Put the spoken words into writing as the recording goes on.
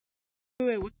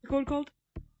wait, what's the code called?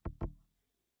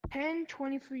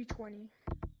 102320.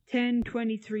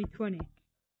 102320.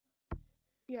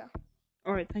 Yeah.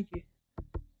 Alright, thank you.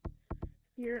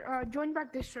 Here, join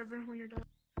back this server when you're done.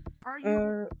 Are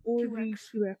you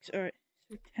RV2X. Alright.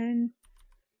 So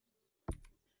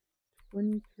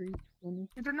 102320.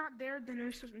 If they're not there,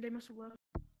 then they must have left.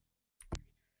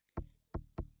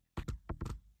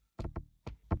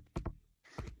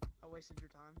 Wasted your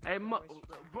time. Hey,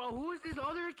 bro, who is this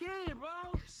other kid,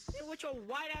 bro? Hey, what your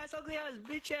white ass, ugly ass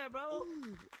bitch at, bro?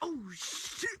 Oh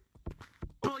shit!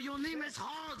 Bro, your name is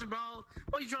Hans, bro.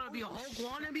 What, you trying to be a Hulk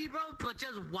wannabe, bro? But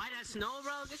just white as snow,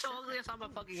 bro? Get your ugly ass out of my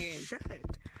fucking game. Shit!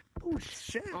 Oh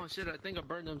shit! Oh shit, I think I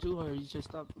burned him too hard. He just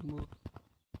stopped moving.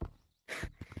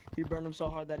 You burned him so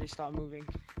hard that he stopped moving.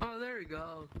 Oh, there we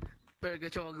go. Better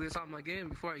get your ugly ass out of my game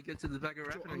before I get to the back of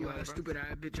rapping on you, bro. Stupid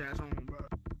ass bitch ass home, bro.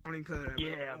 I don't even play that.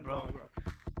 Yeah, bro.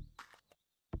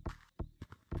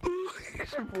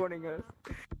 He's reporting us.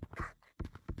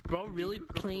 Bro, really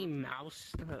playing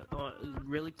mouse?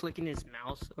 Really clicking his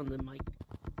mouse on the mic?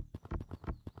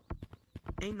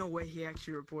 Ain't no way he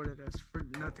actually reported us for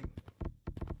nothing.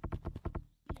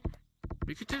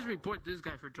 We could just report this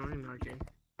guy for joining our game.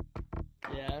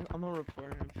 Yeah, I'm gonna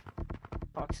report him.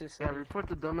 Toxicity. Yeah, report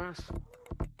the dumbass.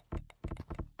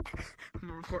 I'm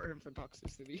gonna report him for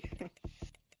toxicity.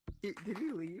 Did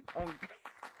he leave? Wait.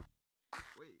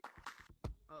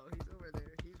 Oh, he's over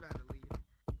there. He's about to leave.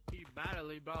 He better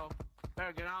leave, bro.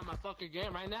 Better get out of my fucking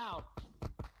game right now.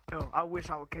 Oh, I wish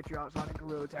I would catch you outside of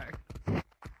Gorilla Tag.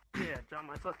 Yeah, drop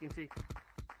my fucking feet.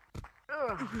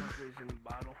 Ugh, in the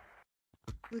bottle.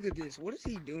 Look at this. What is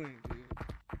he doing, dude?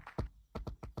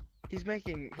 He's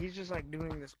just like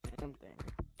doing this one thing.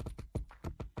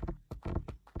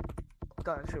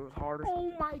 That shit was harder.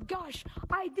 Oh my gosh,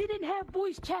 I didn't have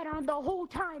voice chat on the whole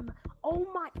time. Oh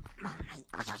my.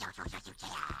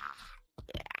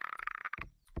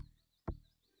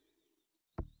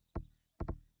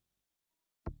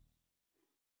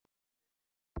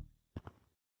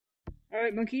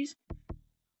 Alright, monkeys.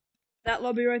 That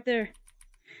lobby right there.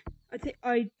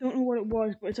 I don't know what it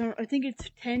was, but I think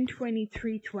it's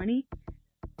 102320.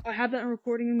 I have that in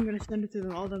recording. I'm gonna send it to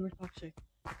them. All of them are toxic.